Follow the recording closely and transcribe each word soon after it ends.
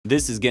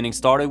This is getting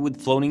started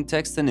with floating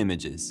text and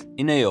images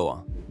in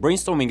Ayoa.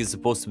 Brainstorming is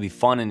supposed to be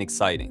fun and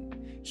exciting.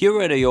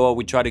 Here at Ayoa,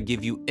 we try to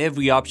give you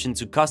every option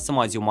to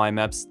customize your mind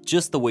maps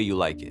just the way you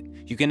like it.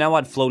 You can now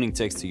add floating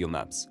text to your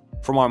maps.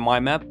 From our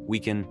mind map, we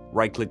can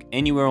right-click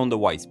anywhere on the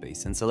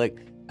whitespace and select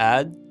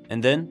Add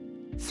and then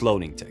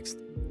Floating Text.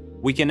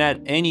 We can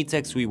add any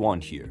text we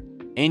want here,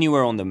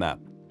 anywhere on the map.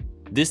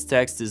 This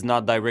text is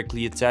not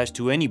directly attached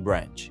to any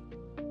branch.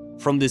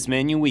 From this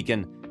menu, we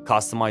can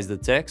customize the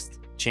text,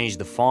 change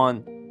the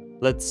font.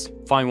 Let's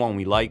find one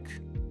we like.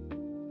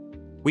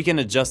 We can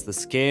adjust the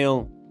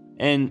scale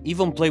and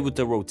even play with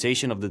the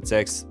rotation of the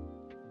text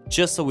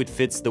just so it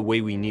fits the way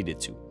we need it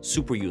to.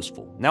 Super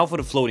useful. Now for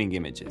the floating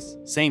images.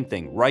 Same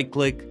thing, right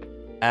click,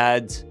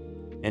 add,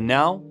 and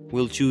now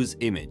we'll choose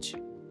image.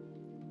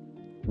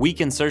 We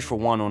can search for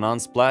one on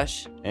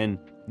Unsplash, and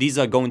these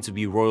are going to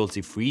be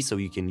royalty free, so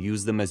you can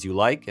use them as you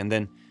like, and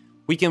then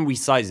we can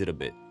resize it a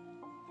bit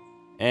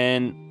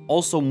and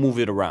also move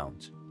it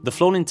around. The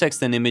floating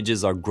text and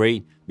images are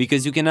great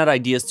because you can add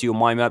ideas to your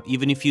mind map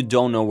even if you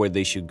don't know where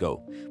they should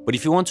go. But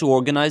if you want to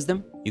organize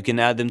them, you can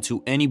add them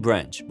to any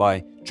branch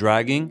by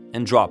dragging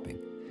and dropping.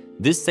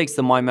 This takes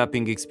the mind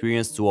mapping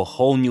experience to a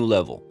whole new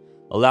level,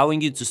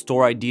 allowing you to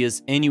store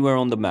ideas anywhere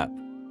on the map,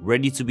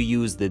 ready to be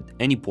used at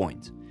any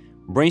point.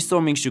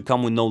 Brainstorming should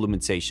come with no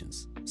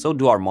limitations. So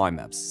do our mind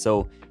maps.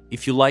 So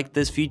if you like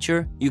this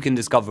feature, you can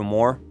discover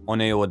more on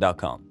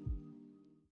Ayoa.com.